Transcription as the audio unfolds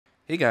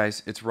Hey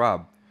guys, it's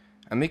Rob.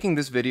 I'm making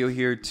this video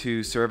here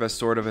to serve as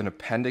sort of an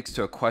appendix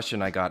to a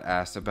question I got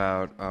asked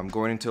about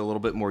going into a little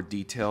bit more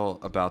detail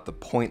about the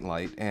point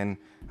light, and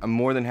I'm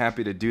more than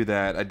happy to do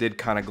that. I did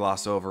kind of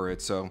gloss over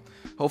it, so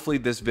hopefully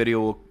this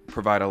video will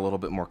provide a little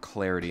bit more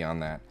clarity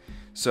on that.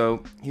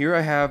 So here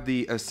I have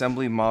the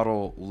assembly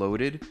model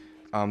loaded.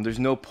 There's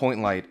no point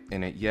light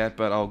in it yet,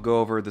 but I'll go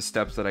over the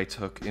steps that I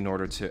took in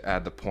order to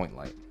add the point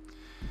light.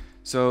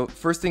 So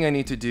first thing I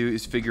need to do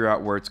is figure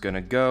out where it's going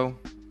to go.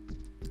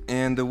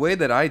 And the way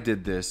that I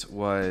did this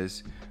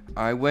was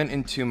I went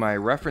into my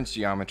reference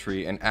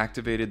geometry and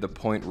activated the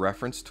point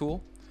reference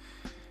tool.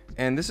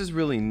 And this is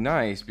really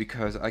nice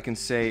because I can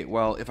say,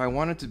 well, if I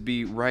want it to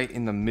be right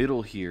in the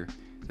middle here,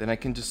 then I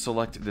can just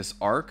select this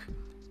arc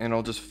and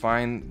I'll just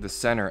find the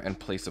center and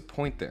place a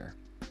point there.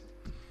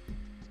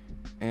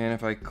 And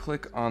if I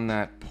click on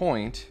that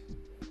point,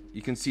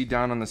 you can see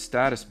down on the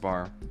status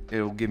bar,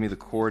 it'll give me the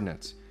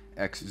coordinates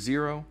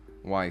x0,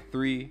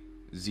 y3,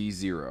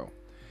 z0.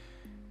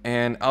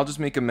 And I'll just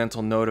make a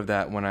mental note of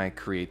that when I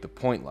create the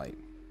point light.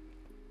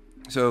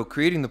 So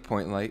creating the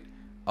point light,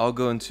 I'll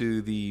go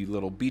into the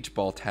little beach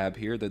ball tab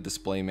here, the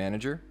display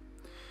manager.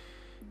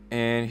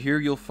 And here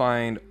you'll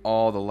find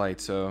all the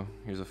lights. So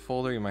here's a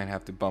folder, you might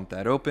have to bump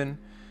that open.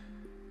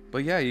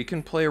 But yeah, you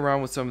can play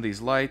around with some of these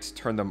lights,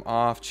 turn them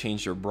off,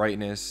 change their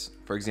brightness.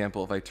 For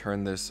example, if I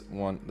turn this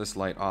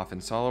light off in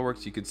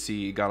SOLIDWORKS, you could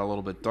see it got a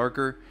little bit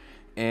darker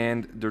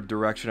and the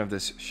direction of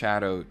this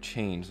shadow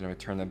changed. And if I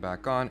turn them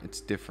back on,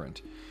 it's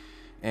different.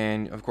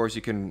 And of course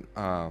you can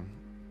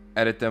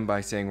edit them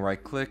by saying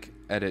right click,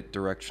 edit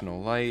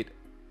directional light,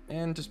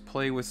 and just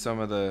play with some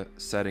of the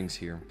settings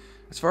here.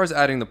 As far as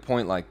adding the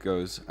point light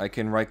goes, I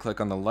can right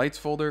click on the lights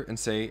folder and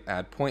say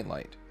add point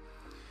light.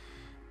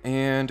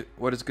 And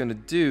what it's going to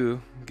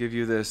do, give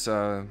you this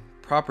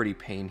property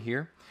pane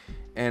here,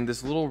 and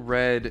this little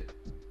red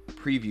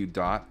preview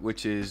dot,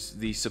 which is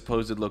the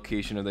supposed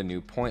location of the new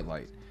point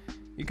light.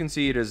 You can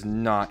see it is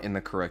not in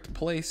the correct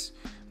place,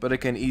 but I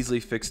can easily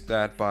fix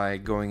that by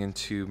going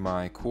into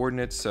my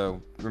coordinates.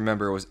 So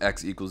remember, it was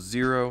x equals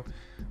 0,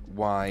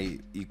 y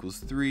equals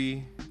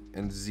 3,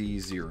 and z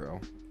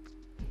 0.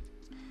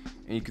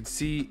 And you can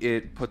see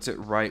it puts it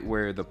right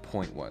where the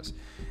point was.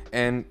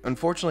 And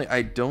unfortunately,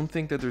 I don't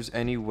think that there's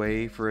any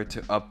way for it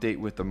to update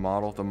with the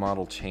model if the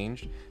model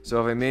changed.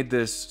 So if I made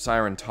this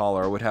Siren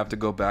taller, I would have to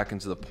go back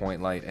into the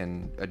point light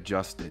and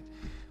adjust it.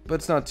 But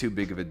it's not too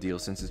big of a deal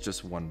since it's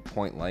just one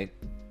point light.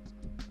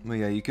 But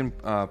yeah, you can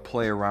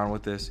play around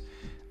with this.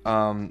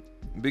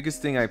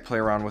 Biggest thing I play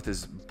around with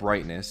is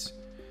brightness.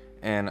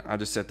 And I'll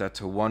just set that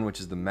to 1, which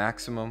is the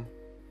maximum.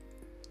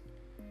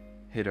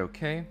 Hit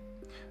OK.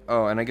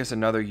 Oh, and I guess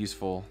another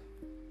useful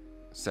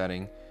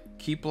setting.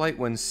 Keep light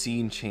when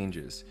scene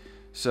changes.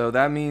 So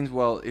that means,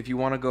 well, if you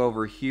want to go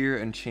over here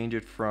and change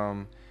it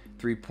from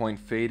 3-point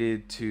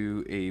faded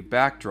to a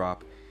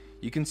backdrop,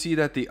 you can see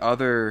that the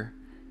other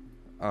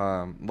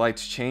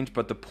lights change,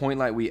 but the point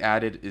light we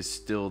added is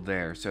still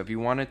there. So if you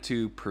want it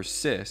to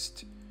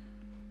persist,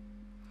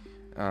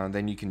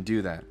 then you can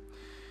do that.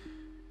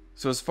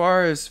 So as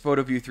far as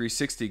PHOTOVIEW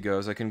 360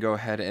 goes, I can go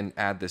ahead and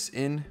add this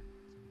in.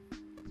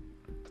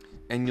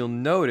 And you'll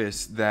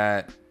notice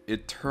that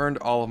it turned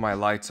all of my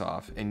lights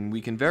off, and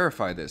we can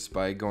verify this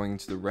by going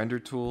into the render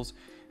tools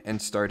and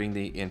starting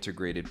the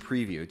integrated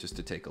preview just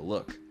to take a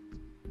look.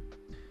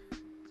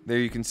 There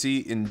you can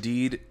see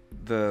indeed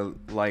the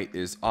light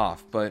is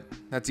off, but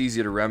that's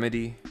easy to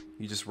remedy.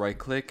 You just right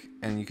click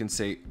and you can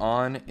say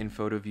on in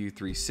PHOTOVIEW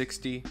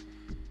 360.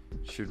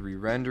 Should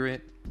re-render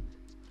it.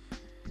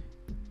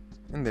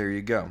 And there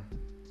you go.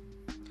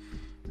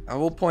 I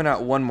will point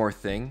out one more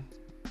thing,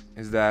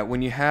 is that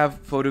when you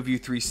have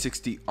PHOTOVIEW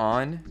 360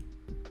 on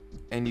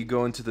and you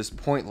go into this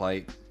point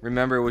light,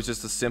 remember it was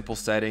just the simple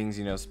settings,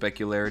 you know,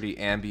 specularity,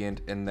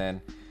 ambient, and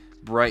then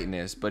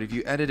brightness. But if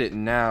you edit it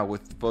now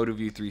with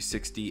PHOTOVIEW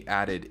 360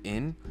 added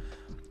in,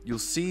 you'll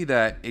see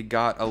that it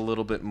got a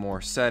little bit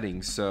more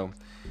settings. So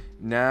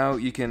now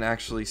you can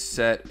actually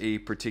set a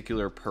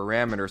particular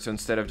parameter. So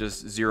instead of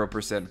just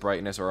 0%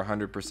 brightness or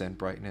 100%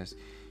 brightness,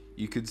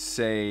 you could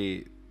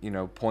say, you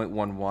know,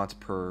 0.1 watts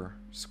per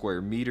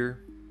square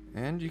meter.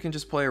 And you can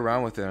just play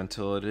around with it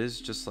until it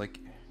is just like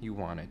you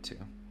want it to.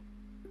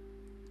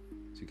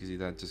 So you can see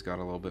that just got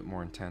a little bit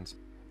more intense.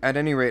 At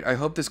any rate, I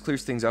hope this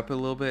clears things up a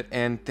little bit,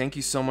 and thank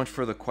you so much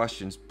for the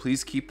questions.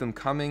 Please keep them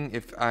coming.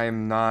 If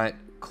I'm not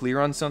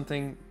clear on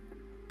something,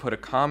 put a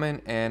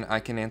comment and I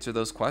can answer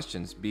those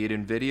questions, be it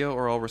in video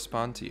or I'll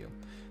respond to you.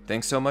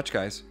 Thanks so much,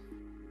 guys.